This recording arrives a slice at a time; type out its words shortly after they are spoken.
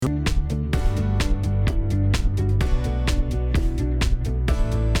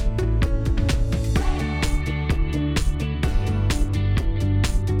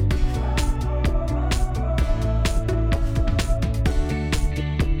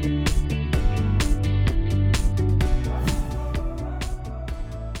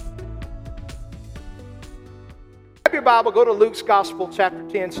your Bible, go to Luke's Gospel, chapter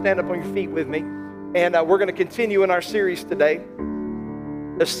 10. Stand up on your feet with me. And we're going to continue in our series today,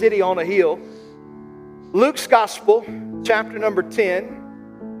 A City on a Hill. Luke's Gospel, chapter number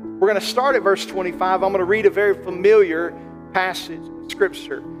 10. We're going to start at verse 25. I'm going to read a very familiar passage of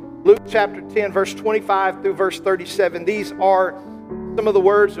Scripture. Luke chapter 10, verse 25 through verse 37. These are some of the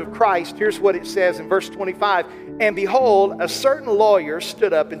words of Christ. Here's what it says in verse 25. And behold, a certain lawyer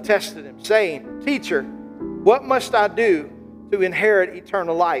stood up and tested him, saying, Teacher, what must I do to inherit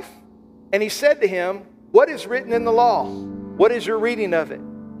eternal life? And he said to him, What is written in the law? What is your reading of it?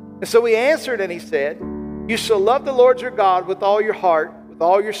 And so he answered and he said, You shall love the Lord your God with all your heart, with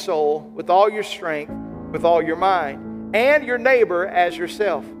all your soul, with all your strength, with all your mind, and your neighbor as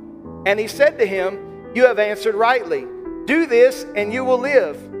yourself. And he said to him, You have answered rightly. Do this and you will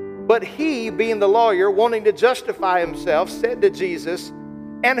live. But he, being the lawyer, wanting to justify himself, said to Jesus,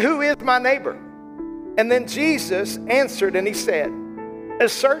 And who is my neighbor? And then Jesus answered and he said, A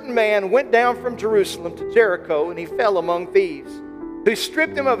certain man went down from Jerusalem to Jericho, and he fell among thieves, who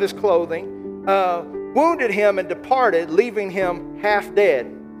stripped him of his clothing, wounded him, and departed, leaving him half dead.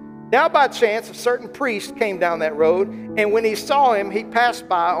 Now by chance a certain priest came down that road, and when he saw him, he passed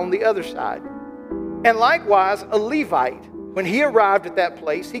by on the other side. And likewise a Levite, when he arrived at that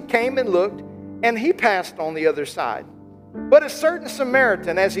place, he came and looked, and he passed on the other side. But a certain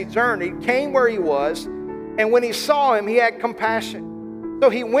Samaritan, as he journeyed, came where he was, and when he saw him, he had compassion. So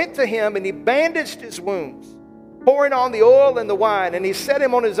he went to him, and he bandaged his wounds, pouring on the oil and the wine, and he set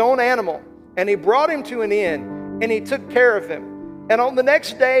him on his own animal, and he brought him to an inn, and he took care of him. And on the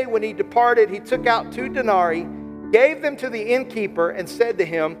next day, when he departed, he took out 2 denarii, gave them to the innkeeper, and said to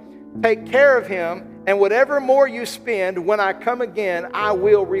him, Take care of him, and whatever more you spend, when I come again, I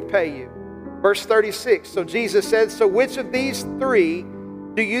will repay you. Verse 36, so Jesus said, So which of these 3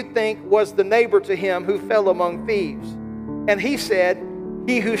 do you think was the neighbor to him who fell among thieves? And he said,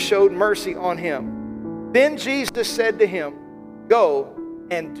 He who showed mercy on him. Then Jesus said to him, Go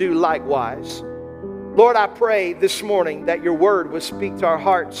and do likewise. Lord, I pray this morning that your word would speak to our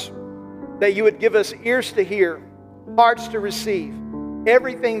hearts, that you would give us ears to hear, hearts to receive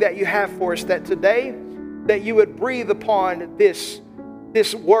everything that you have for us, that today that you would breathe upon this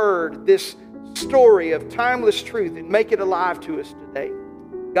word, this story of timeless truth, and make it alive to us today.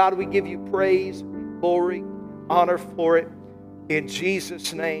 God, we give you praise, glory, honor for it. In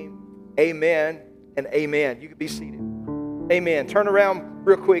Jesus' name, amen and amen. You can be seated. Amen. Turn around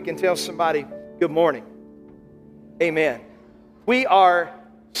real quick and tell somebody, good morning. Amen. We are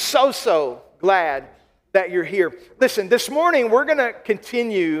so glad that you're here. Listen, this morning we're going to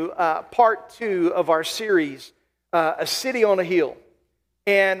continue part 2 of our series, A City on a Hill.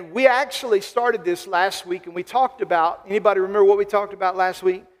 And we actually started this last week, and we talked about, anybody remember what we talked about last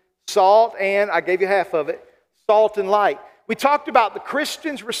week? Salt and, I gave you half of it, salt and light. We talked about the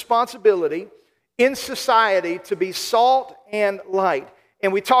Christian's responsibility in society to be salt and light.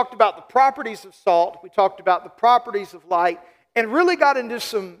 And we talked about the properties of salt, we talked about the properties of light, and really got into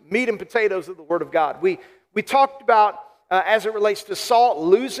some meat and potatoes of the Word of God. We talked about, as it relates to salt,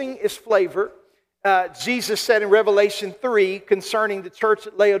 losing its flavor. Jesus said in Revelation 3 concerning the church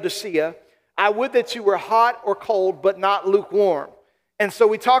at Laodicea, I would that you were hot or cold, but not lukewarm. And so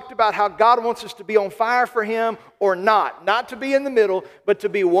we talked about how God wants us to be on fire for Him or not to be in the middle, but to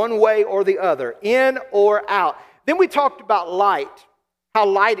be one way or the other, in or out. Then we talked about light, how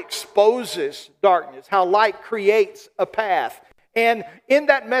light exposes darkness, how light creates a path. And in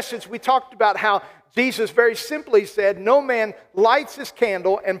that message, we talked about how Jesus very simply said, no man lights his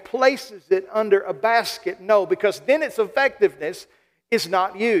candle and places it under a basket. No, because then its effectiveness is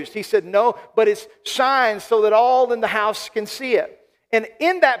not used. He said, no, but it shines so that all in the house can see it. And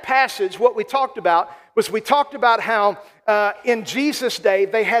in that passage, what we talked about was we talked about how in Jesus' day,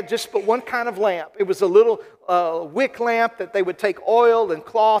 they had just but one kind of lamp. It was a little wick lamp that they would take oil and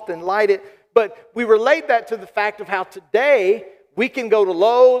cloth and light it. But we relate that to the fact of how today we can go to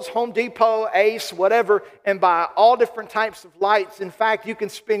Lowe's, Home Depot, Ace, whatever, and buy all different types of lights. In fact, you can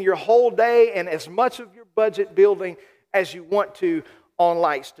spend your whole day and as much of your budget building as you want to on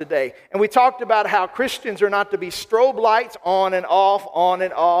lights today. And we talked about how Christians are not to be strobe lights on and off, on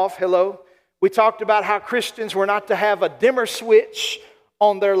and off. Hello? We talked about how Christians were not to have a dimmer switch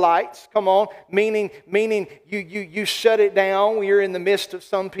on their lights. Come on. Meaning you shut it down when you're in the midst of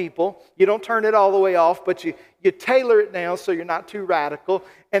some people. You don't turn it all the way off, but you tailor it down so you're not too radical.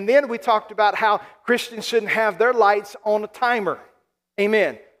 And then we talked about how Christians shouldn't have their lights on a timer.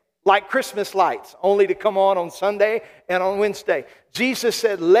 Amen. Like Christmas lights, only to come on Sunday and on Wednesday. Jesus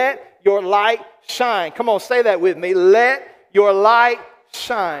said, let your light shine. Come on, say that with me. Let your light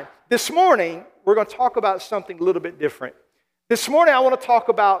shine. This morning, we're going to talk about something a little bit different. This morning, I want to talk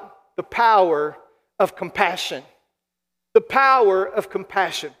about the power of compassion. The power of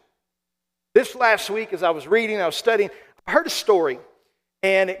compassion. This last week, as I was reading, I was studying, I heard a story,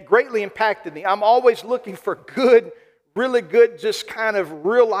 and it greatly impacted me. I'm always looking for good, really good, just kind of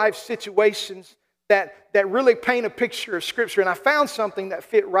real-life situations that really paint a picture of Scripture. And I found something that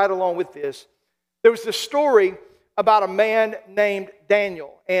fit right along with this. There was this story about a man named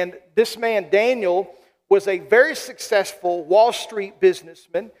Daniel. And this man, Daniel, was a very successful Wall Street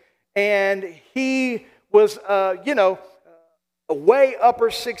businessman. And he was, a way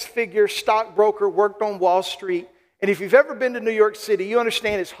upper six-figure stockbroker, worked on Wall Street. And if you've ever been to New York City, you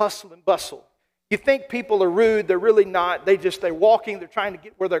understand it's hustle and bustle. You think people are rude, they're really not. They're walking, they're trying to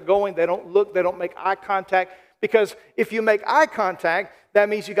get where they're going. They don't look, they don't make eye contact. Because if you make eye contact, that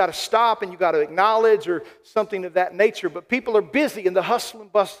means you got to stop and you got to acknowledge or something of that nature. But people are busy in the hustle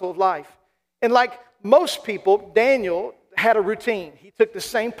and bustle of life. And like most people, Daniel had a routine. He took the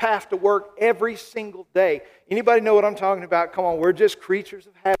same path to work every single day. Anybody know what I'm talking about? Come on, we're just creatures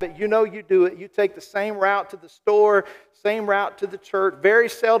of habit. You know you do it. You take the same route to the store, same route to the church, very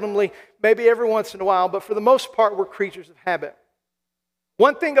seldomly, maybe every once in a while, but for the most part, we're creatures of habit.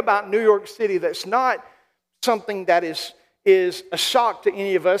 One thing about New York City that's not something that is a shock to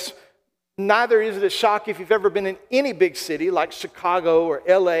any of us, neither is it a shock if you've ever been in any big city like Chicago or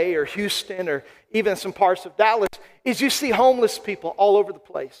LA or Houston or even some parts of Dallas, is you see homeless people all over the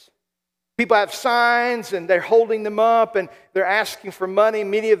place. People have signs and they're holding them up and they're asking for money.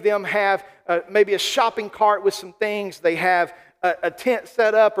 Many of them have maybe a shopping cart with some things. They have a tent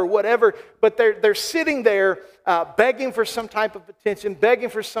set up or whatever, but they're sitting there begging for some type of attention, begging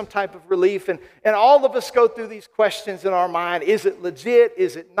for some type of relief. And all of us go through these questions in our mind. Is it legit?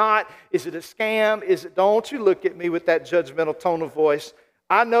 Is it not? Is it a scam? Don't you look at me with that judgmental tone of voice.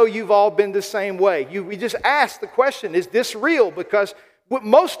 I know you've all been the same way. We just ask the question, is this real? Because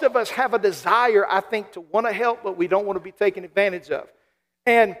most of us have a desire, I think, to want to help, but we don't want to be taken advantage of.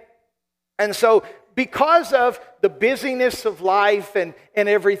 And so because of the busyness of life and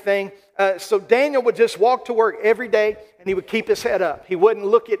everything, so Daniel would just walk to work every day and he would keep his head up. He wouldn't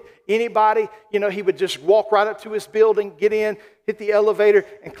look at anybody. He would just walk right up to his building, get in, hit the elevator,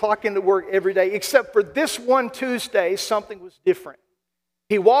 and clock into work every day. Except for this one Tuesday, something was different.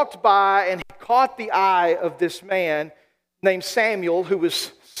 He walked by and he caught the eye of this man named Samuel, who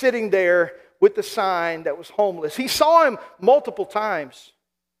was sitting there with the sign that was homeless. He saw him multiple times.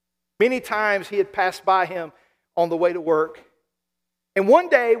 Many times he had passed by him on the way to work. And one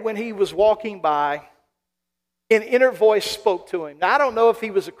day when he was walking by, an inner voice spoke to him. Now, I don't know if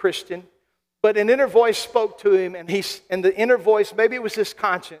he was a Christian, but an inner voice spoke to him, and the inner voice, maybe it was his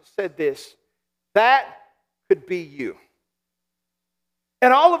conscience, said this: "That could be you."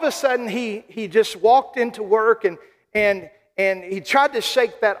 And all of a sudden, he just walked into work, and he tried to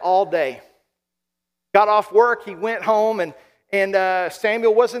shake that all day. Got off work, he went home, and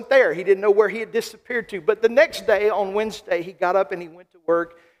Samuel wasn't there. He didn't know where he had disappeared to. But the next day, on Wednesday, he got up and he went to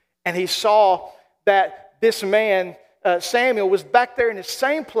work, and he saw that this man, Samuel, was back there in the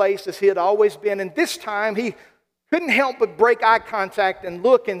same place as he had always been. And this time, he couldn't help but break eye contact and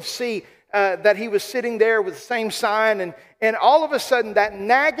look and see that he was sitting there with the same sign. And all of a sudden, that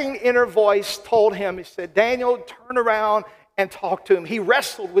nagging inner voice told him, he said, "Daniel, turn around and talk to him." He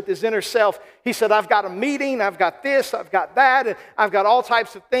wrestled with his inner self. He said, "I've got a meeting, I've got this, I've got that, and I've got all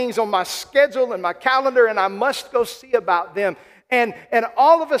types of things on my schedule and my calendar, and I must go see about them." And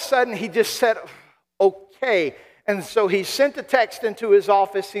all of a sudden, he just said, "Okay." And so he sent a text into his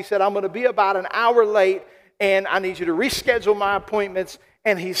office. He said, "I'm going to be about an hour late, and I need you to reschedule my appointments."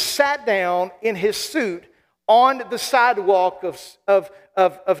 And he sat down in his suit on the sidewalk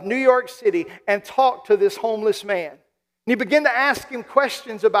of New York City and talked to this homeless man. And he began to ask him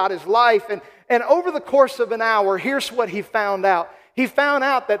questions about his life. And over the course of an hour, here's what he found out. He found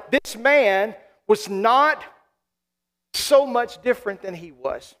out that this man was not so much different than he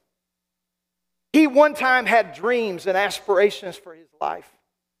was. He one time had dreams and aspirations for his life.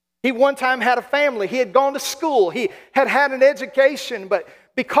 He one time had a family. He had gone to school. He had had an education, but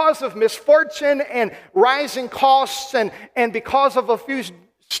because of misfortune and rising costs and because of a few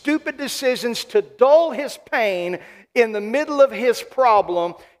stupid decisions to dull his pain in the middle of his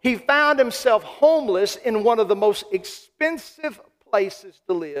problem, he found himself homeless in one of the most expensive places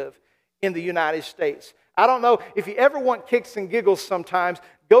to live in the United States. I don't know if you ever want kicks and giggles sometimes,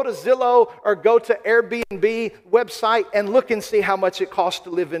 go to Zillow or go to Airbnb website and look and see how much it costs to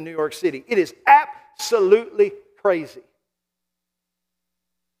live in New York City. It is absolutely crazy.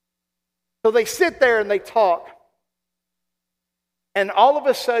 So they sit there and they talk. And all of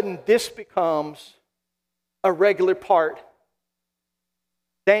a sudden, this becomes a regular part of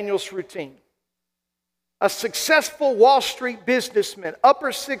Daniel's routine. A successful Wall Street businessman,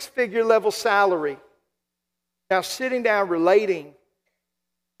 upper six-figure level salary, now sitting down relating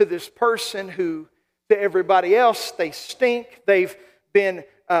to this person who, to everybody else, they stink. They've been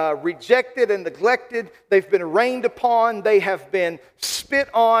rejected and neglected. They've been rained upon. They have been spit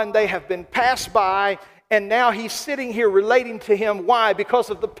on. They have been passed by. And now he's sitting here relating to him. Why? Because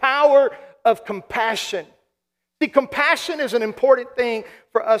of the power of compassion. See, compassion is an important thing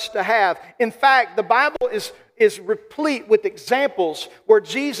for us to have. In fact, the Bible is replete with examples where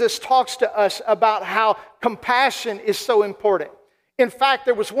Jesus talks to us about how compassion is so important. In fact,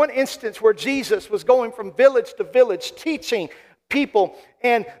 there was one instance where Jesus was going from village to village teaching people,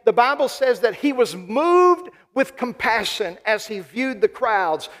 and the Bible says that he was moved with compassion as he viewed the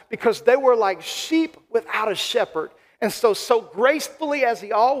crowds because they were like sheep without a shepherd. And so gracefully as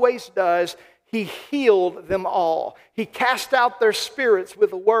he always does, he healed them all. He cast out their spirits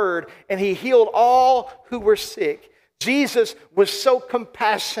with a word, and he healed all who were sick. Jesus was so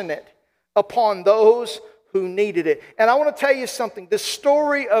compassionate upon those who needed it. And I want to tell you something. The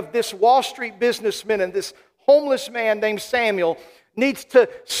story of this Wall Street businessman and this homeless man named Samuel needs to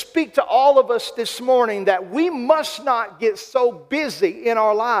speak to all of us this morning that we must not get so busy in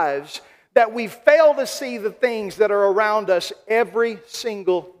our lives that we fail to see the things that are around us every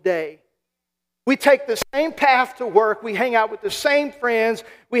single day. We take the same path to work. We hang out with the same friends.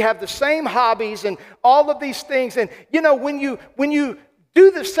 We have the same hobbies and all of these things. And you know, when you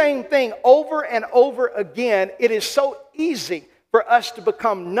do the same thing over and over again, it is so easy for us to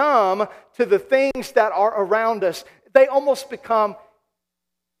become numb to the things that are around us. They almost become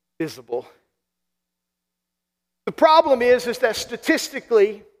visible. The problem is that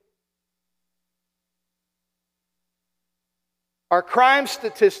statistically, our crime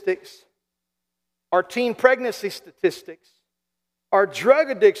statistics, our teen pregnancy statistics, our drug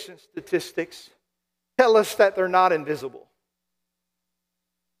addiction statistics tell us that they're not invisible.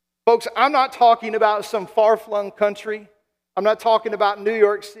 Folks, I'm not talking about some far-flung country. I'm not talking about New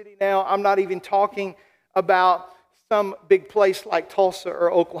York City now. I'm not even talking about some big place like Tulsa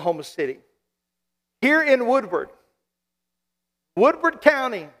or Oklahoma City. Here in Woodward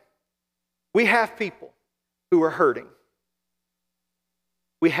County, we have people who are hurting.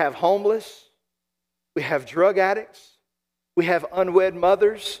 We have homeless. We have drug addicts. We have unwed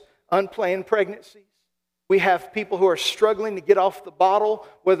mothers, unplanned pregnancies. We have people who are struggling to get off the bottle,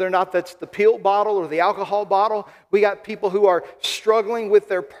 whether or not that's the pill bottle or the alcohol bottle. We got people who are struggling with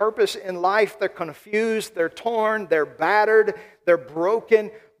their purpose in life. They're confused, they're torn, they're battered, they're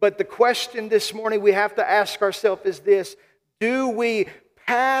broken. But the question this morning we have to ask ourselves is this: do we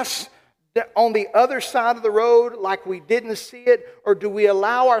pass on the other side of the road like we didn't see it, or do we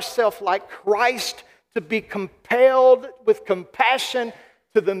allow ourselves, like Christ, to be compelled with compassion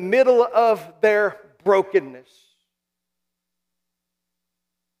to the middle of their brokenness?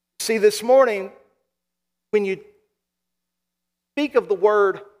 See, this morning, when you speak of the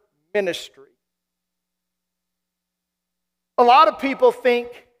word ministry, a lot of people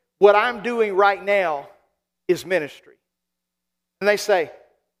think what I'm doing right now is ministry. And they say,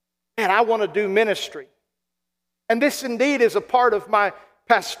 man, I want to do ministry. And this indeed is a part of my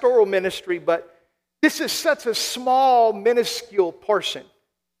pastoral ministry, but this is such a small, minuscule portion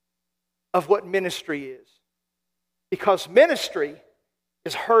of what ministry is. Because ministry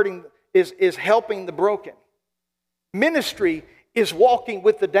is helping the broken. Ministry is walking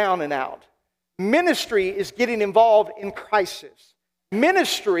with the down and out. Ministry is getting involved in crisis.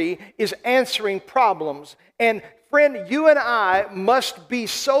 Ministry is answering problems. And friend, you and I must be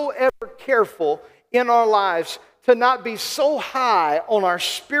so ever careful in our lives to not be so high on our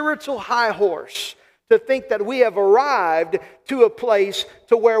spiritual high horse to think that we have arrived to a place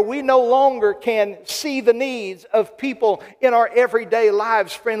to where we no longer can see the needs of people in our everyday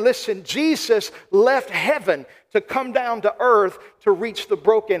lives. Friend, listen, Jesus left heaven to come down to earth to reach the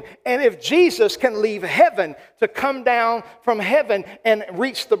broken. And if Jesus can leave heaven to come down from heaven and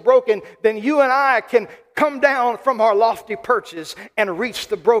reach the broken, then you and I can come down from our lofty perches and reach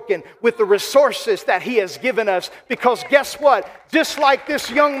the broken with the resources that He has given us. Because guess what? Just like this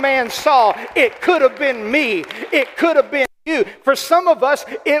young man saw, it could have been me. It could have been you. For some of us,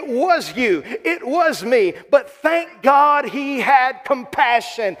 it was you. It was me. But thank God He had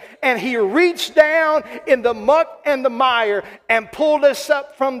compassion, and He reached down in the muck and the mire and pulled us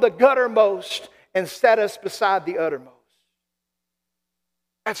up from the guttermost and set us beside the uttermost.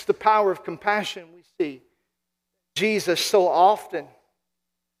 That's the power of compassion we see Jesus so often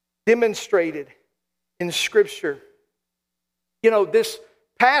demonstrated in Scripture. You know, this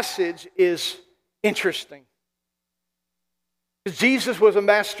passage is interesting. Jesus was a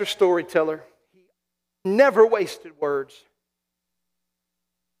master storyteller. He never wasted words.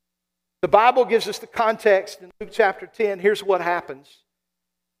 The Bible gives us the context in Luke chapter 10. Here's what happens.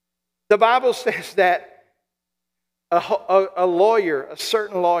 The Bible says that a lawyer, a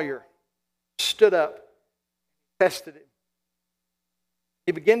certain lawyer, stood up, tested him.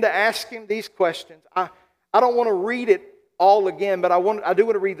 He began to ask him these questions. I don't want to read it all again, but I do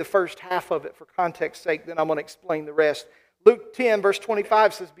want to read the first half of it for context's sake, then I'm going to explain the rest. Luke 10, verse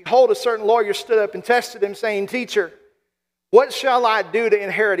 25 says, "Behold, a certain lawyer stood up and tested him, saying, 'Teacher, what shall I do to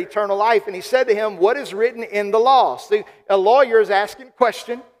inherit eternal life?' And he said to him, 'What is written in the law?'" See, a lawyer is asking a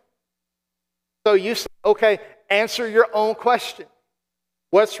question. So you say, okay, answer your own question.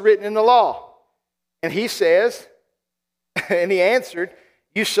 What's written in the law? And he says, and he answered,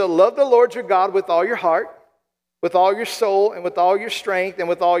 "You shall love the Lord your God with all your heart, with all your soul, and with all your strength, and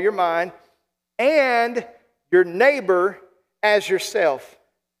with all your mind, and your neighbor as yourself."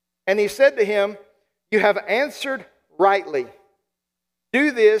 And he said to him, "You have answered rightly.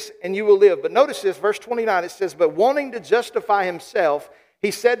 Do this and you will live." But notice this, verse 29, it says, "But wanting to justify himself,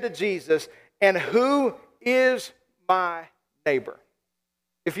 he said to Jesus, 'And who is my neighbor?'"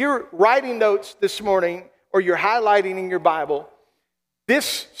 If you're writing notes this morning or you're highlighting in your Bible,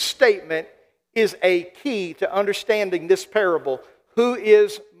 this statement is a key to understanding this parable. Who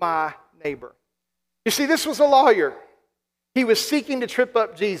is my neighbor? You see, this was a lawyer. He was seeking to trip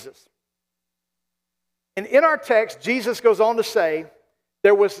up Jesus. And in our text, Jesus goes on to say,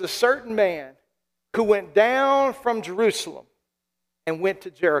 there was a certain man who went down from Jerusalem and went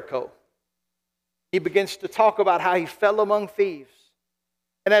to Jericho. He begins to talk about how he fell among thieves.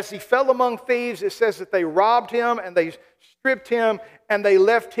 And as he fell among thieves, it says that they robbed him and they stripped him and they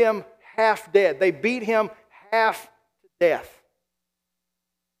left him half dead. They beat him half to death.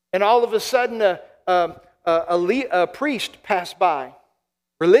 And all of a sudden, a priest passed by,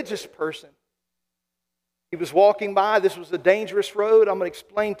 religious person. He was walking by. This was a dangerous road. I'm going to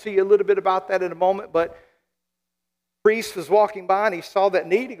explain to you a little bit about that in a moment. But the priest was walking by and he saw that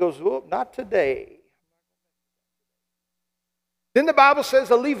need. He goes, "Oh, not today." Then the Bible says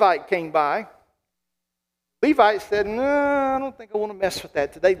a Levite came by. Levite said, "No, I don't think I want to mess with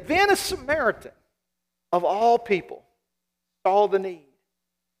that today." Then a Samaritan, of all people, saw the need,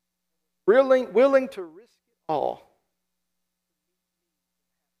 willing to risk it all.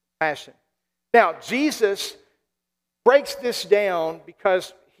 Passion. Now, Jesus breaks this down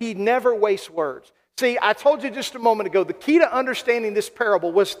because he never wastes words. See, I told you just a moment ago, the key to understanding this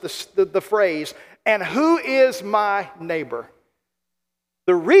parable was the phrase, "And who is my neighbor?"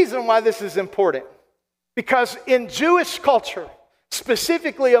 The reason why this is important, because in Jewish culture,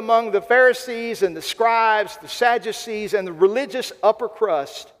 specifically among the Pharisees and the scribes, the Sadducees, and the religious upper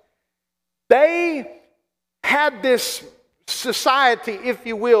crust, they had this society, if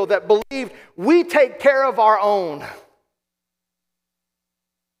you will, that believed we take care of our own.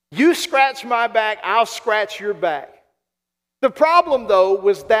 You scratch my back, I'll scratch your back. The problem, though,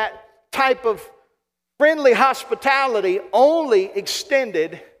 was that type of friendly hospitality only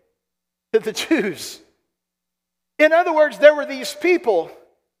extended to the Jews. In other words, there were these people,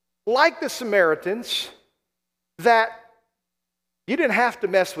 like the Samaritans, that you didn't have to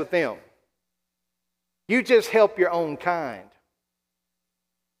mess with them. You just help your own kind.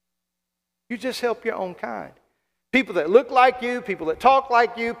 You just help your own kind. People that look like you, people that talk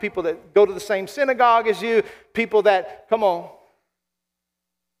like you, people that go to the same synagogue as you, people that, come on.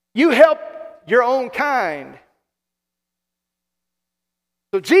 You help your own kind.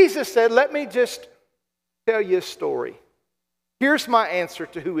 So Jesus said, let me just tell you a story. Here's my answer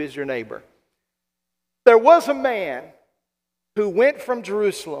to who is your neighbor. There was a man who went from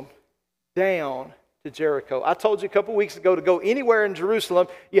Jerusalem down to Jericho. I told you a couple weeks ago to go anywhere in Jerusalem,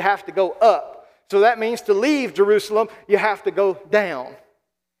 you have to go up. So that means to leave Jerusalem, you have to go down.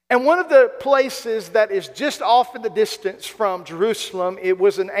 And one of the places that is just off in the distance from Jerusalem, it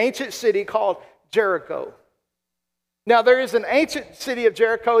was an ancient city called Jericho. Now there is an ancient city of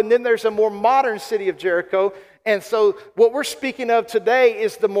Jericho, and then there's a more modern city of Jericho. And so what we're speaking of today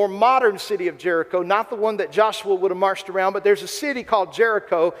is the more modern city of Jericho, not the one that Joshua would have marched around, but there's a city called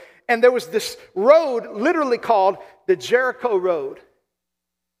Jericho. And there was this road literally called the Jericho Road.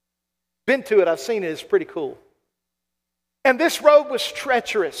 Been to it, I've seen it, it's pretty cool. And this road was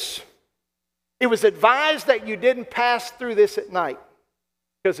treacherous. It was advised that you didn't pass through this at night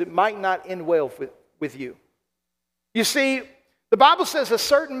because it might not end well with you. You see, the Bible says a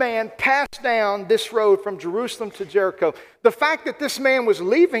certain man passed down this road from Jerusalem to Jericho. The fact that this man was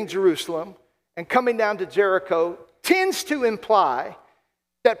leaving Jerusalem and coming down to Jericho tends to imply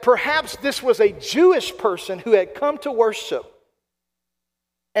that perhaps this was a Jewish person who had come to worship,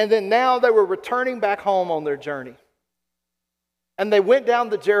 and then now they were returning back home on their journey. And they went down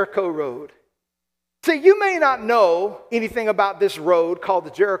the Jericho road. See, you may not know anything about this road called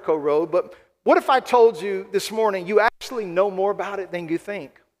the Jericho Road, but what if I told you this morning you actually know more about it than you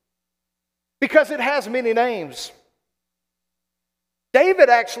think? Because it has many names. David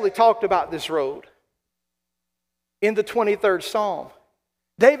actually talked about this road in the 23rd Psalm.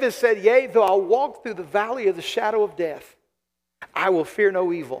 David said, "Yea, though I walk through the valley of the shadow of death, I will fear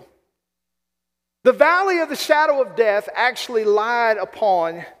no evil." The valley of the shadow of death actually lied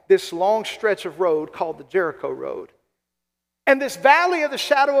upon this long stretch of road called the Jericho Road. And this valley of the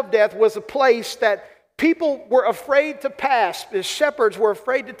shadow of death was a place that people were afraid to pass. The shepherds were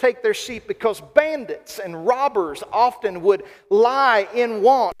afraid to take their sheep because bandits and robbers often would lie in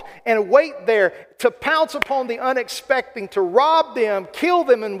want and wait there to pounce upon the unexpected, to rob them, kill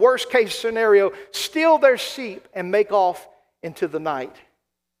them in worst case scenario, steal their sheep, and make off into the night.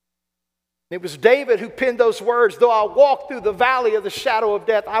 It was David who penned those words, "Though I walk through the valley of the shadow of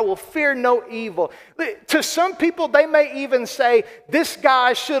death, I will fear no evil." To some people, they may even say, this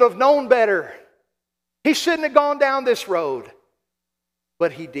guy should have known better. He shouldn't have gone down this road.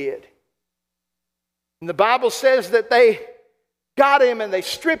 But he did. And the Bible says that they got him and they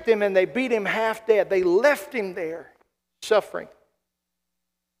stripped him and they beat him half dead. They left him there, suffering.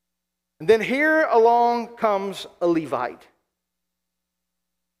 And then here along comes a Levite.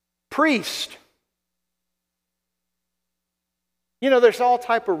 Priest. You know, there's all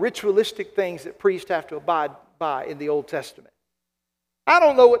type of ritualistic things that priests have to abide by in the Old Testament. I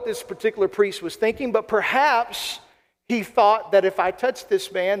don't know what this particular priest was thinking, but perhaps he thought that if I touch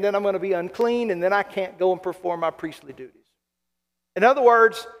this man, then I'm going to be unclean and then I can't go and perform my priestly duties. In other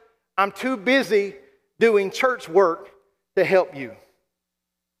words, I'm too busy doing church work to help you.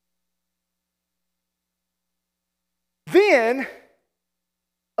 Then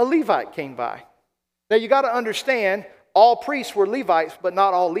a Levite came by. Now you got to understand, all priests were Levites, but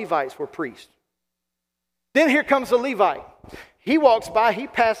not all Levites were priests. Then here comes a Levite. He walks by, he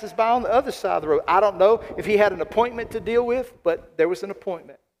passes by on the other side of the road. I don't know if he had an appointment to deal with, but there was an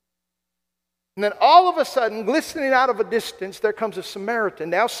appointment. And then all of a sudden, glistening out of a distance, there comes a Samaritan.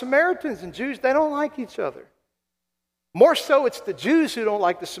 Now Samaritans and Jews, they don't like each other. More so, it's the Jews who don't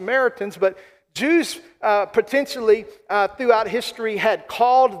like the Samaritans, but Jews potentially throughout history had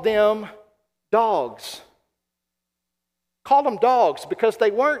called them dogs. Called them dogs because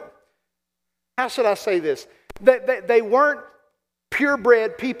they weren't, how should I say this? They weren't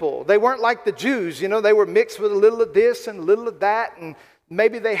purebred people. They weren't like the Jews. You know, they were mixed with a little of this and a little of that, and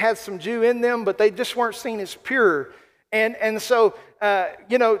maybe they had some Jew in them, but they just weren't seen as pure. And so,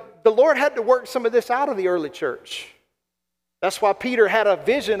 you know, the Lord had to work some of this out of the early church. That's why Peter had a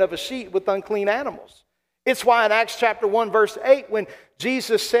vision of a sheep with unclean animals. It's why in Acts chapter 1 verse 8, when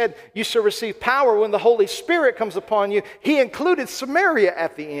Jesus said, "You shall receive power when the Holy Spirit comes upon you," he included Samaria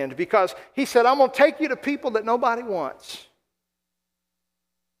at the end because he said, "I'm going to take you to people that nobody wants."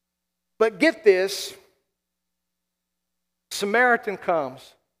 But get this, Samaritan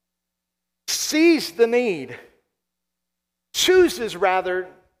comes, sees the need, chooses rather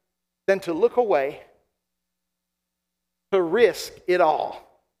than to look away, to risk it all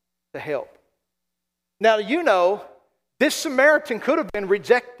to help. Now, you know, this Samaritan could have been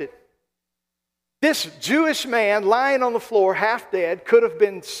rejected. This Jewish man lying on the floor, half dead, could have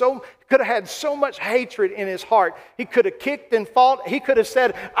had so much hatred in his heart. He could have kicked and fought. He could have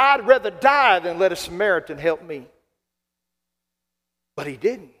said, "I'd rather die than let a Samaritan help me." But he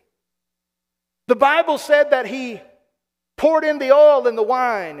didn't. The Bible said that he poured in the oil and the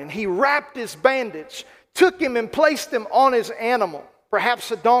wine, and he wrapped his bandage, took him and placed him on his animal,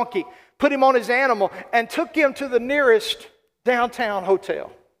 perhaps a donkey, put him on his animal, and took him to the nearest downtown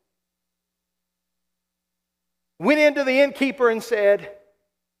hotel. Went into the innkeeper and said,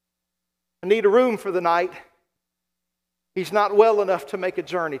 "I need a room for the night. He's not well enough to make a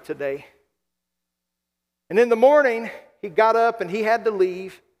journey today." And in the morning, he got up and he had to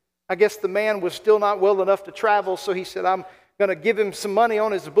leave. I guess the man was still not well enough to travel, so he said, "I'm going to give him some money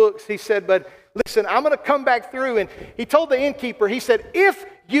on his books." He said, "But listen, I'm going to come back through." And he told the innkeeper, he said, "If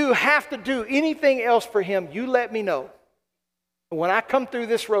you have to do anything else for him, you let me know. When I come through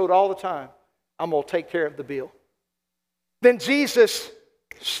this road all the time, I'm going to take care of the bill." Then Jesus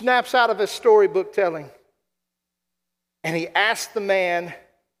snaps out of his storybook telling, and he asked the man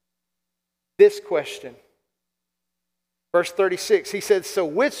this question. Verse 36, he said, "So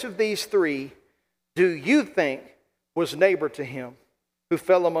which of these three do you think was neighbor to him who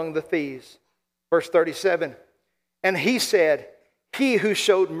fell among the thieves?" Verse 37, And he said, he who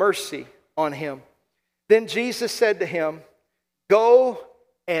showed mercy on him. Then Jesus said to him, go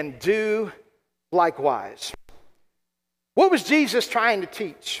and do likewise. What was Jesus trying to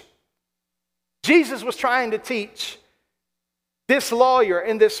teach? Jesus was trying to teach this lawyer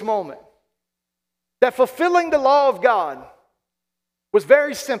in this moment that fulfilling the law of God was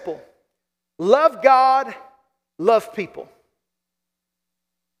very simple. Love God, love people.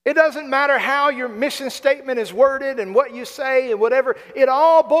 It doesn't matter how your mission statement is worded and what you say and whatever. It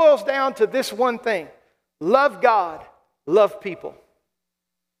all boils down to this one thing. Love God, love people.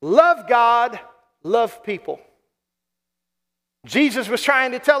 Love God, love people. Jesus was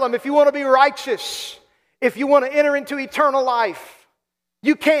trying to tell them, if you want to be righteous, if you want to enter into eternal life,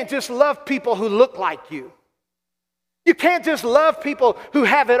 you can't just love people who look like you. You can't just love people who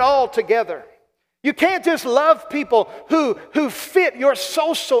have it all together. You can't just love people who fit your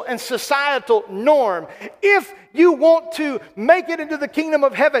social and societal norm. If you want to make it into the kingdom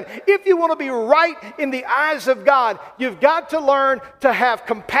of heaven, if you want to be right in the eyes of God, you've got to learn to have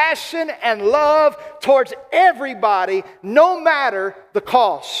compassion and love towards everybody, no matter the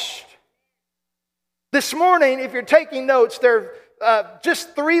cost. This morning, if you're taking notes, there are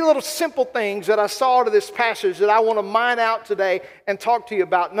just three little simple things that I saw to this passage that I want to mine out today and talk to you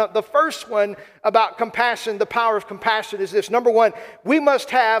about. Now, the first one about compassion, the power of compassion, is this. Number one, we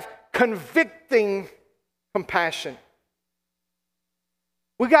must have convicting compassion.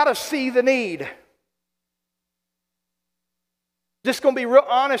 We got to see the need. Just going to be real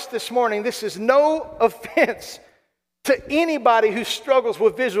honest this morning. This is no offense to anybody who struggles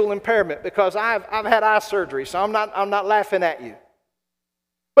with visual impairment, because I've had eye surgery, so I'm not laughing at you.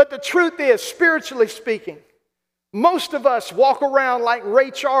 But the truth is, spiritually speaking, most of us walk around like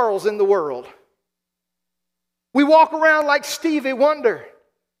Ray Charles in the world. We walk around like Stevie Wonder,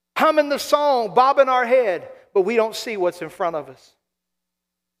 humming the song, bobbing our head, but we don't see what's in front of us.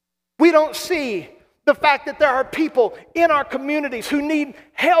 We don't see the fact that there are people in our communities who need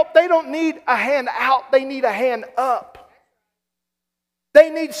help. They don't need a hand out, they need a hand up. They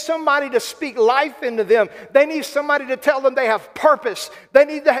need somebody to speak life into them. They need somebody to tell them they have purpose. They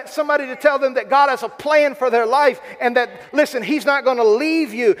need somebody to tell them that God has a plan for their life, and that, listen, He's not going to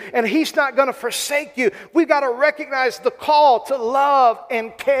leave you and He's not going to forsake you. We've got to recognize the call to love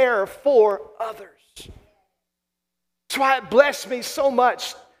and care for others. That's why it blessed me so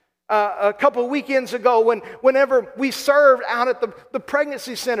much a couple of weekends ago whenever we served out at the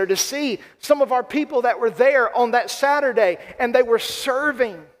pregnancy center, to see some of our people that were there on that Saturday, and they were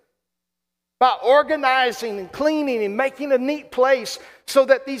serving by organizing and cleaning and making a neat place so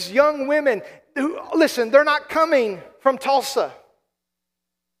that these young women who, listen, they're not coming from Tulsa.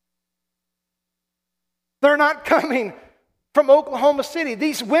 They're not coming from Oklahoma City.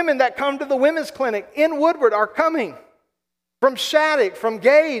 These women that come to the women's clinic in Woodward are coming from Shattuck, from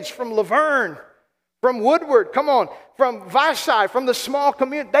Gage, from Laverne, from Woodward, come on, from Vici, from the small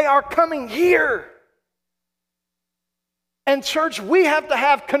community. They are coming here. And church, we have to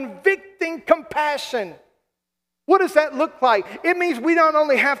have convicting compassion. What does that look like? It means we don't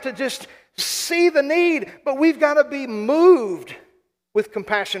only have to just see the need, but we've got to be moved with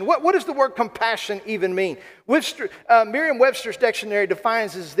compassion. What does the word compassion even mean? Merriam-Webster's dictionary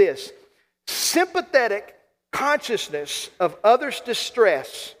defines as this: sympathetic consciousness of others'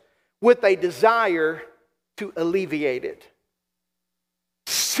 distress with a desire to alleviate it.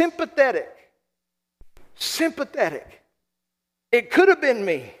 Sympathetic. It could have been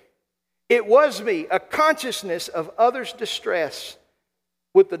me. It was me. A consciousness of others' distress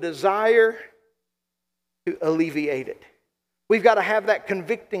with the desire to alleviate it. We've got to have that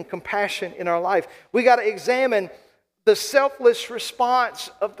convicting compassion in our life. We've got to examine the selfless response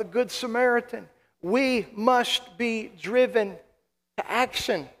of the Good Samaritan. We must be driven to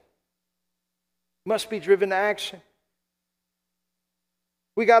action. Must be driven to action.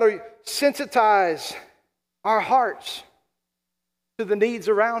 We got to sensitize our hearts to the needs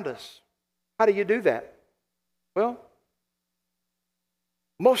around us. How do you do that? Well,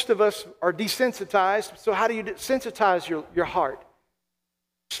 most of us are desensitized, so how do you sensitize your heart?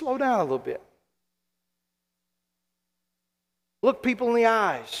 Slow down a little bit. Look people in the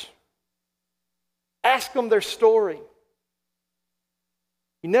eyes. Ask them their story.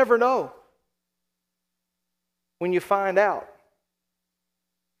 You never know when you find out.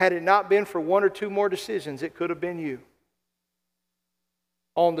 Had it not been for one or two more decisions, it could have been you.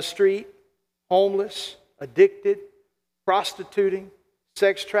 On the street, homeless, addicted, prostituting,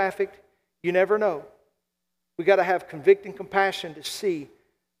 sex trafficked. You never know. We got to have convicting compassion to see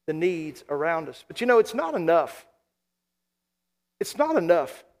the needs around us. But you know, it's not enough. It's not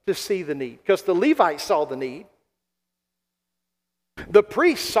enough to see the need, because the Levites saw the need. The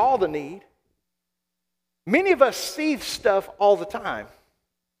priest saw the need. Many of us see stuff all the time.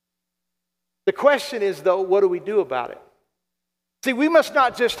 The question is, though, what do we do about it? See, we must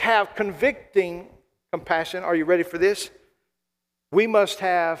not just have convicting compassion. Are you ready for this? We must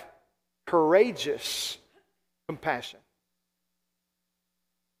have courageous compassion.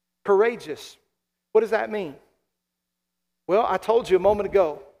 Courageous. What does that mean? Well, I told you a moment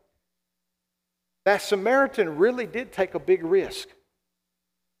ago, that Samaritan really did take a big risk.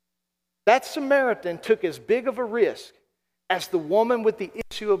 That Samaritan took as big of a risk as the woman with the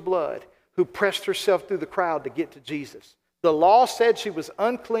issue of blood who pressed herself through the crowd to get to Jesus. The law said she was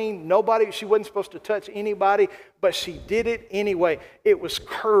unclean. She wasn't supposed to touch anybody, but she did it anyway. It was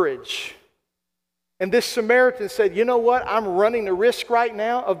courage. And this Samaritan said, you know what? I'm running the risk right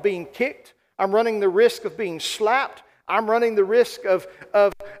now of being kicked. I'm running the risk of being slapped. I'm running the risk of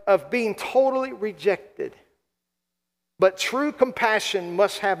being totally rejected. But true compassion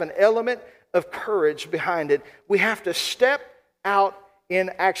must have an element of courage behind it. We have to step out in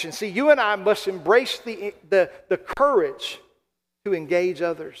action. See, you and I must embrace the courage to engage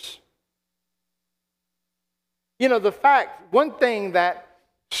others. You know, one thing that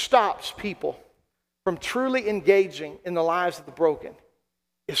stops people from truly engaging in the lives of the broken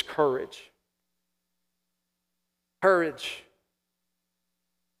is courage. Courage.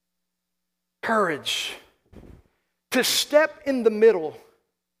 Courage. To step in the middle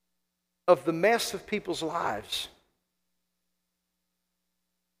of the mess of people's lives.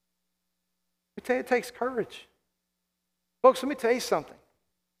 I tell you, it takes courage. Folks, let me tell you something.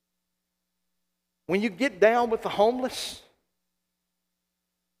 When you get down with the homeless,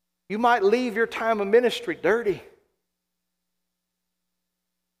 you might leave your time of ministry dirty.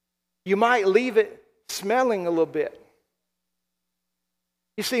 You might leave it smelling a little bit.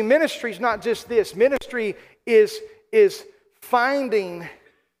 You see, ministry is not just this. Ministry is finding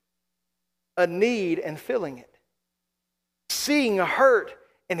a need and filling it. Seeing a hurt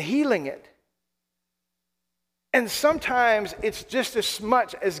and healing it. And sometimes it's just as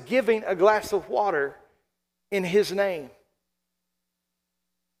much as giving a glass of water in His name.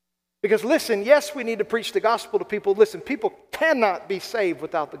 Because listen, yes, we need to preach the gospel to people. Listen, people cannot be saved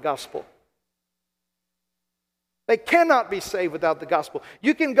without the gospel. They cannot be saved without the gospel.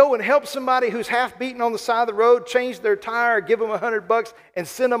 You can go and help somebody who's half beaten on the side of the road, change their tire, give them $100 and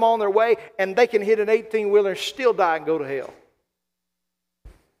send them on their way, and they can hit an 18-wheeler and still die and go to hell.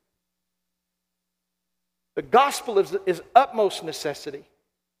 The gospel is utmost necessity.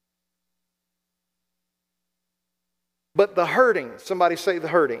 But the hurting, somebody say the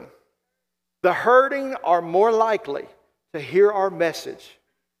hurting. The hurting are more likely to hear our message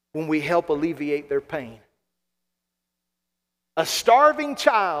when we help alleviate their pain. A starving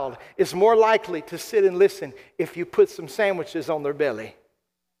child is more likely to sit and listen if you put some sandwiches on their belly.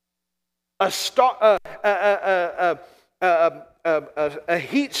 A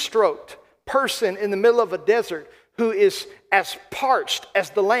heat-stroked person in the middle of a desert who is as parched as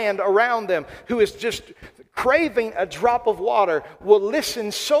the land around them, who is just craving a drop of water, will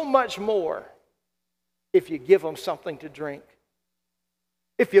listen so much more if you give them something to drink.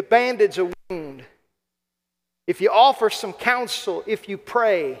 If you bandage a wound, if you offer some counsel, if you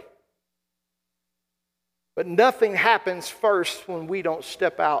pray. But nothing happens first when we don't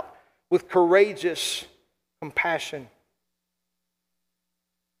step out with courageous compassion.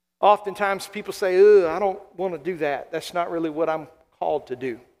 Oftentimes people say, I don't want to do that. That's not really what I'm called to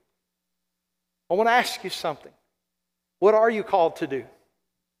do. I want to ask you something. What are you called to do?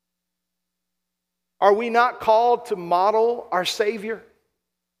 Are we not called to model our Savior?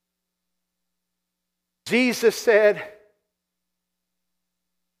 Jesus said,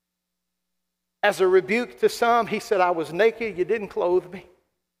 as a rebuke to some, He said, I was naked, you didn't clothe me.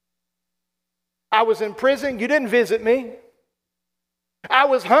 I was in prison, you didn't visit me. I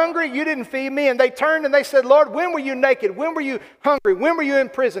was hungry, you didn't feed me. And they turned and they said, Lord, when were you naked? When were you hungry? When were you in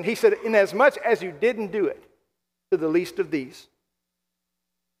prison? He said, inasmuch as you didn't do it to the least of these,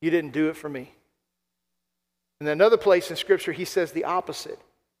 you didn't do it for me. In another place in Scripture, He says the opposite.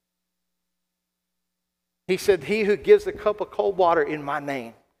 He said, he who gives a cup of cold water in my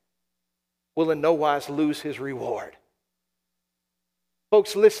name will in no wise lose his reward.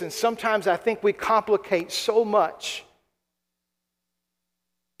 Folks, listen, sometimes I think we complicate so much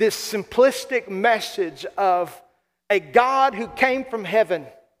this simplistic message of a God who came from heaven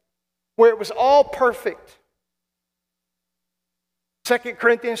where it was all perfect. 2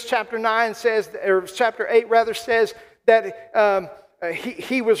 Corinthians chapter 9 says, or chapter 8 rather says that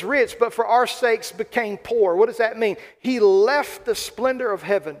he was rich, but for our sakes became poor. What does that mean? He left the splendor of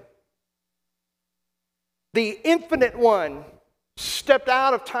heaven. The infinite one stepped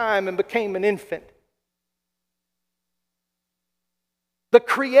out of time and became an infant. The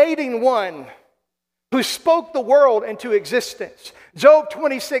creating one who spoke the world into existence. Job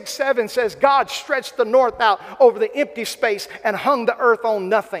 26:7 says, God stretched the north out over the empty space and hung the earth on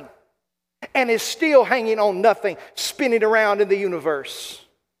nothing, and is still hanging on nothing, spinning around in the universe.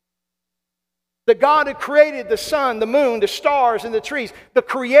 The God who created the sun, the moon, the stars, and the trees, the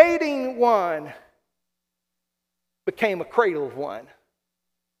creating one became a cradled one.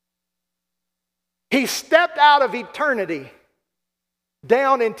 He stepped out of eternity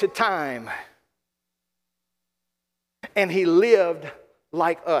down into time, and he lived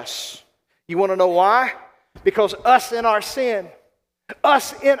like us. You want to know why? Because us in our sin,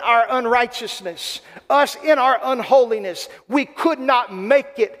 us in our unrighteousness, us in our unholiness, we could not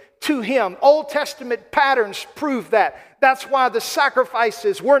make it to him. Old Testament patterns prove that. That's why the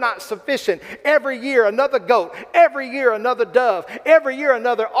sacrifices were not sufficient. Every year another goat, every year another dove, every year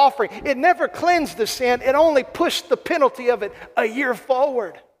another offering. It never cleansed the sin. It only pushed the penalty of it a year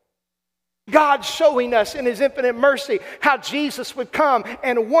forward. God showing us in his infinite mercy how Jesus would come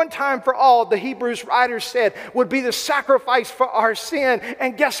and one time for all, the Hebrews writers said, would be the sacrifice for our sin.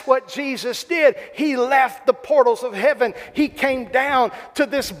 And guess what Jesus did? He left the portals of heaven. He came down to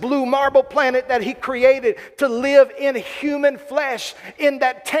this blue marble planet that he created to live in human flesh, in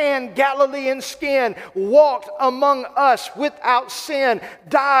that tan Galilean skin, walked among us without sin,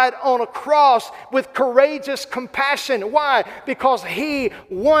 died on a cross with courageous compassion. Why? Because he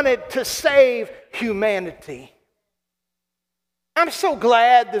wanted to save humanity. I'm so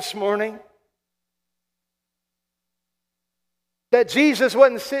glad this morning that Jesus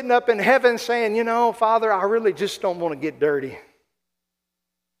wasn't sitting up in heaven saying, you know, Father, I really just don't want to get dirty.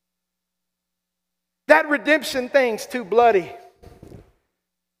 That redemption thing's too bloody.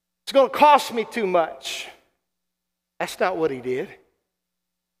 It's going to cost me too much. That's not what he did.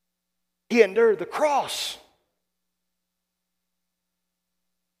 He endured the cross.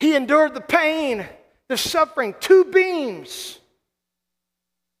 He endured the pain, the suffering, 2 beams,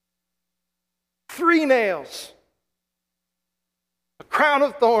 3 nails, a crown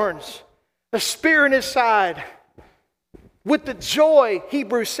of thorns, a spear in his side. With the joy,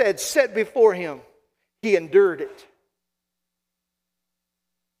 Hebrews said, set before him, he endured it.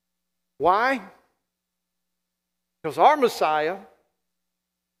 Why? Because our Messiah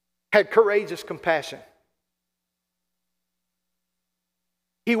had courageous compassion.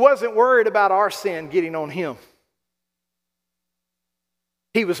 He wasn't worried about our sin getting on him.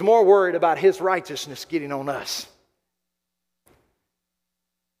 He was more worried about his righteousness getting on us.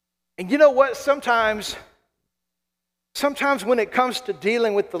 And you know what? Sometimes when it comes to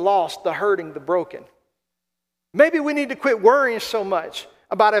dealing with the lost, the hurting, the broken, maybe we need to quit worrying so much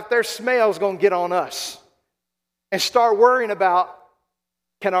about if their smell's going to get on us and start worrying about,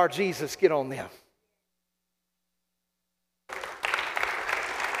 can our Jesus get on them?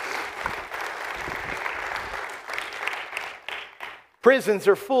 Prisons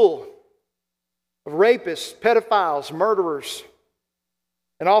are full of rapists, pedophiles, murderers.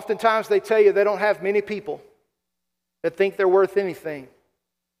 And oftentimes they tell you they don't have many people that think they're worth anything.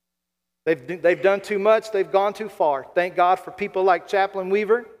 They've done too much. They've gone too far. Thank God for people like Chaplain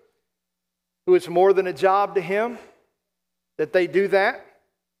Weaver, who it's more than a job to him that they do that.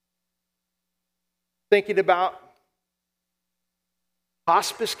 Thinking about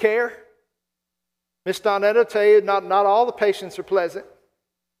hospice care. Miss Donetta will tell you, not all the patients are pleasant.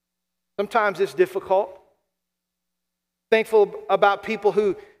 Sometimes it's difficult. Thankful about people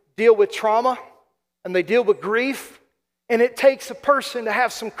who deal with trauma and they deal with grief. And it takes a person to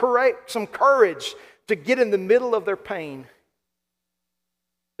have some courage to get in the middle of their pain,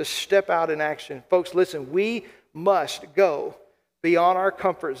 to step out in action. Folks, listen, we must go beyond our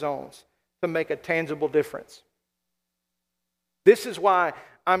comfort zones to make a tangible difference. This is why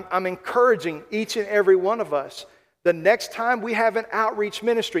I'm encouraging each and every one of us. The next time we have an outreach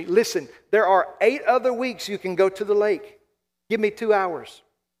ministry, listen, there are 8 other weeks you can go to the lake. Give me 2 hours.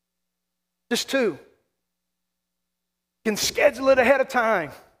 Just 2. You can schedule it ahead of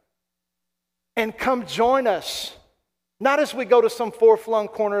time and come join us. Not as we go to some far-flung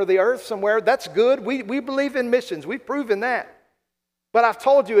corner of the earth somewhere. That's good. We believe in missions. We've proven that. But I've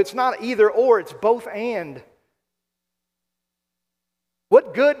told you it's not either or, it's both and.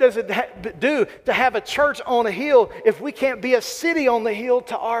 What good does it do to have a church on a hill if we can't be a city on the hill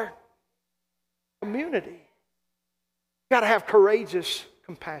to our community? We've got to have courageous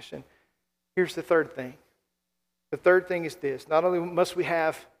compassion. Here's the third thing. The third thing is this. Not only must we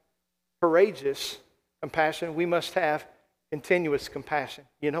have courageous compassion, we must have continuous compassion.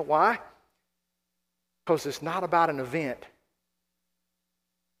 You know why? Because it's not about an event.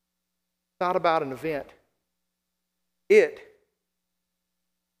 not about an event. It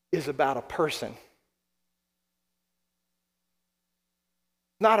is about a person.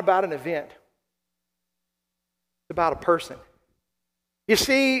 Not about an event. It's about a person. You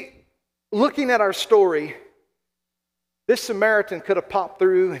see, looking at our story, this Samaritan could have popped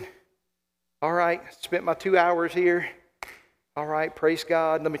through and, all right, spent my 2 hours here. All right, praise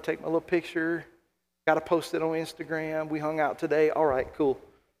God. Let me take my little picture. Got to post it on Instagram. We hung out today. All right, cool.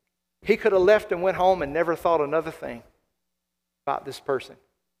 He could have left and went home and never thought another thing about this person.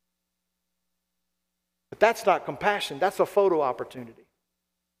 But that's not compassion. That's a photo opportunity.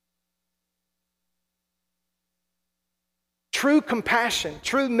 True compassion,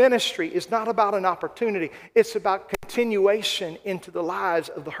 true ministry is not about an opportunity. It's about continuation into the lives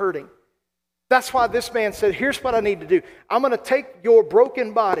of the hurting. That's why this man said, here's what I need to do. I'm going to take your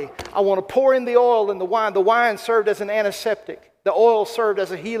broken body. I want to pour in the oil and the wine. The wine served as an antiseptic. The oil served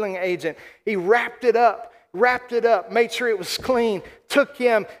as a healing agent. He wrapped it up, made sure it was clean, took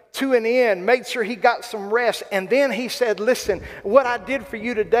him to an inn, made sure he got some rest. And then he said, listen, what I did for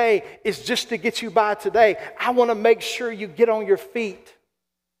you today is just to get you by today. I want to make sure you get on your feet.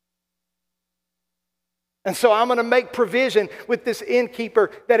 And so I'm going to make provision with this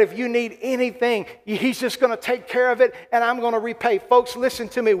innkeeper that if you need anything, he's just going to take care of it and I'm going to repay. Folks, listen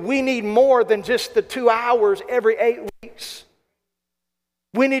to me. We need more than just the 2 hours every 8 weeks.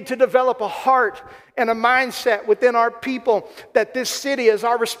 We need to develop a heart and a mindset within our people that this city is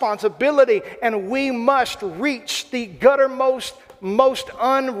our responsibility and we must reach the guttermost, most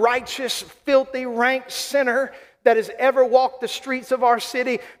unrighteous, filthy, rank sinner that has ever walked the streets of our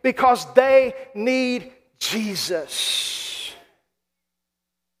city because they need Jesus.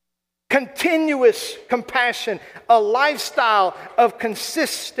 Continuous compassion, a lifestyle of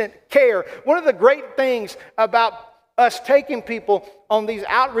consistent care. One of the great things about us taking people on these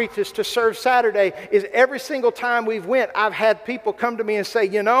outreaches to serve Saturday is every single time we've went, I've had people come to me and say,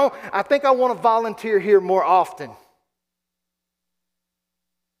 you know, I think I want to volunteer here more often.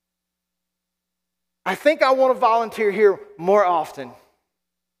 I think I want to volunteer here more often.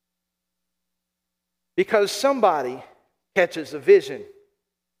 Because somebody catches a vision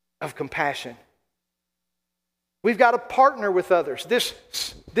of compassion. We've got to partner with others. This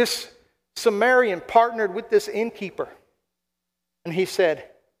Samaritan partnered with this innkeeper. And he said,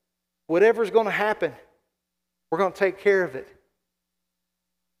 whatever's going to happen, we're going to take care of it.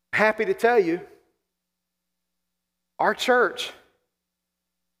 Happy to tell you, our church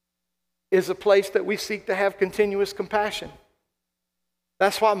is a place that we seek to have continuous compassion.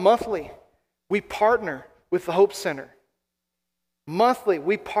 That's why monthly we partner with the Hope Center. Monthly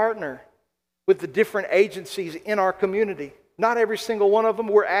we partner with the different agencies in our community. Not every single one of them.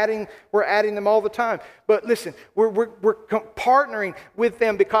 We're adding them all the time. But listen, we're partnering with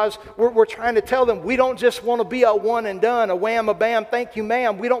them because we're trying to tell them we don't just want to be a one and done, a wham, a bam, thank you,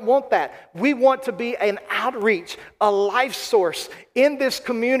 ma'am. We don't want that. We want to be an outreach, a life source in this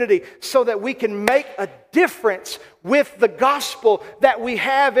community so that we can make a difference with the gospel that we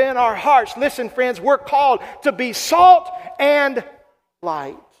have in our hearts. Listen, friends, we're called to be salt and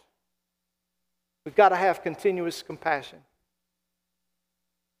light. We've got to have continuous compassion.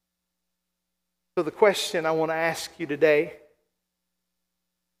 So the question I want to ask you today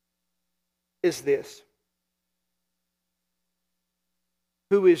is this.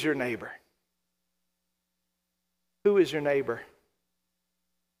 Who is your neighbor? Who is your neighbor?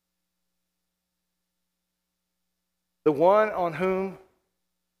 The one on whom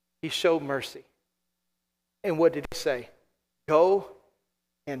he showed mercy. And what did he say? Go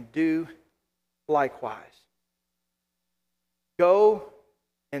and do likewise. Go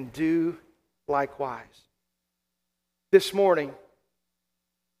and do likewise. This morning,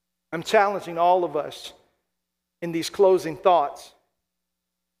 I'm challenging all of us in these closing thoughts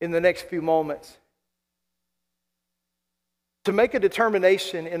in the next few moments to make a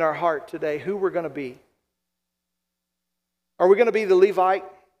determination in our heart today who we're going to be. Are we going to be the Levite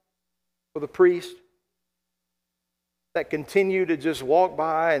or the priest that continue to just walk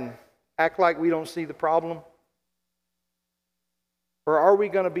by and act like we don't see the problem? Or are we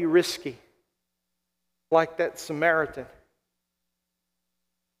going to be risky like that Samaritan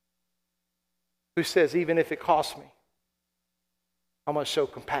who says, even if it costs me, I'm going to show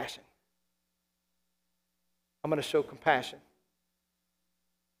compassion. I'm going to show compassion.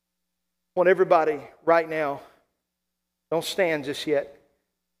 I want everybody right now, don't stand just yet.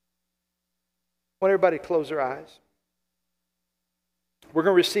 I want everybody to close their eyes. We're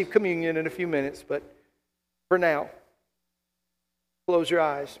going to receive communion in a few minutes, but for now, close your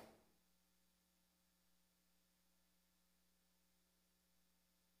eyes.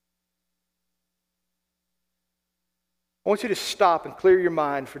 want you to stop and clear your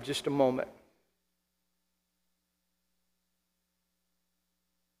mind for just a moment.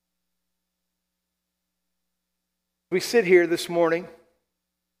 We sit here this morning.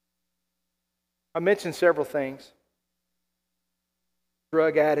 I mentioned several things.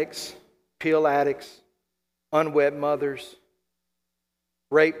 Drug addicts, pill addicts, unwed mothers,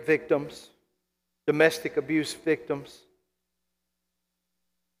 rape victims, domestic abuse victims,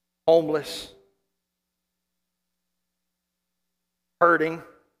 homeless, hurting,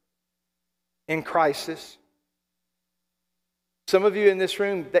 in crisis. Some of you in this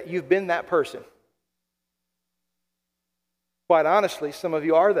room, that you've been that person. Quite honestly, some of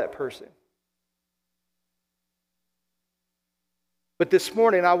you are that person. But this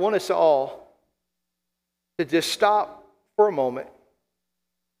morning, I want us all to just stop for a moment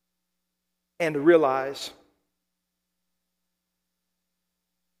and realize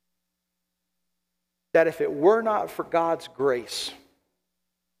that if it were not for God's grace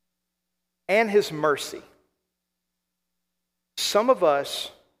and His mercy, some of us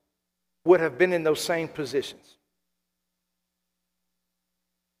would have been in those same positions.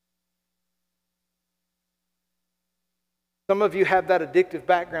 Some of you have that addictive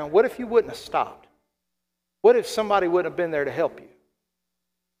background. What if you wouldn't have stopped? What if somebody wouldn't have been there to help you?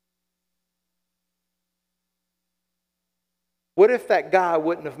 What if that guy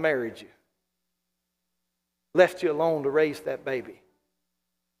wouldn't have married you? Left you alone to raise that baby?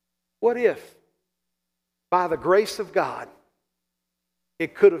 What if, by the grace of God,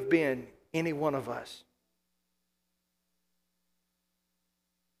 it could have been any one of us?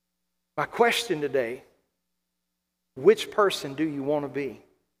 My question today, which person do you want to be?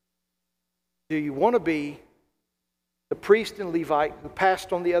 Do you want to be the priest and Levite who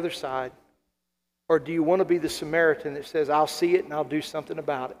passed on the other side? Or do you want to be the Samaritan that says, I'll see it and I'll do something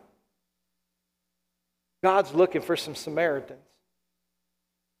about it? God's looking for some Samaritans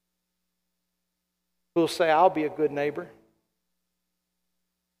who will say, I'll be a good neighbor.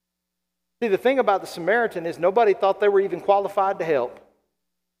 See, the thing about the Samaritan is nobody thought they were even qualified to help.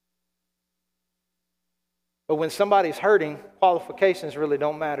 But when somebody's hurting, qualifications really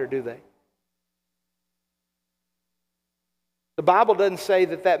don't matter, do they? The Bible doesn't say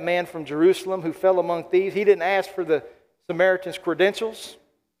that that man from Jerusalem who fell among thieves, he didn't ask for the Samaritan's credentials,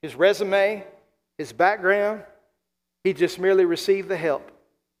 his resume, his background. He just merely received the help.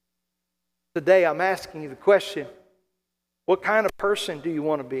 Today I'm asking you the question, what kind of person do you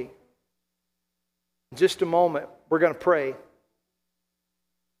want to be? In just a moment, we're going to pray.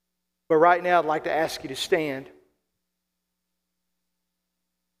 But right now, I'd like to ask you to stand.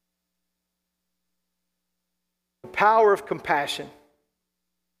 The power of compassion.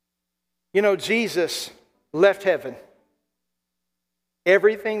 You know, Jesus left heaven.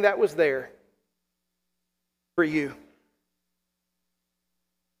 Everything that was there for you.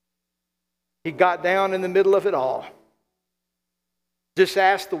 He got down in the middle of it all. Just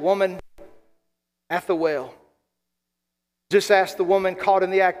ask the woman at the well. Just ask the woman caught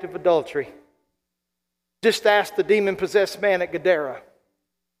in the act of adultery. Just ask the demon-possessed man at Gadara.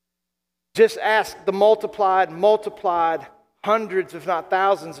 Just ask the multiplied hundreds, if not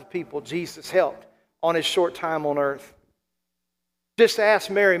thousands of people Jesus helped on His short time on earth. Just ask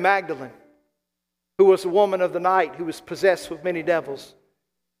Mary Magdalene, who was a woman of the night who was possessed with many devils.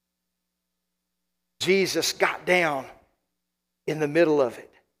 Jesus got down in the middle of it.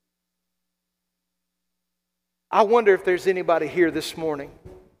 I wonder if there's anybody here this morning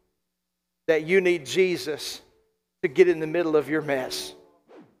that you need Jesus to get in the middle of your mess.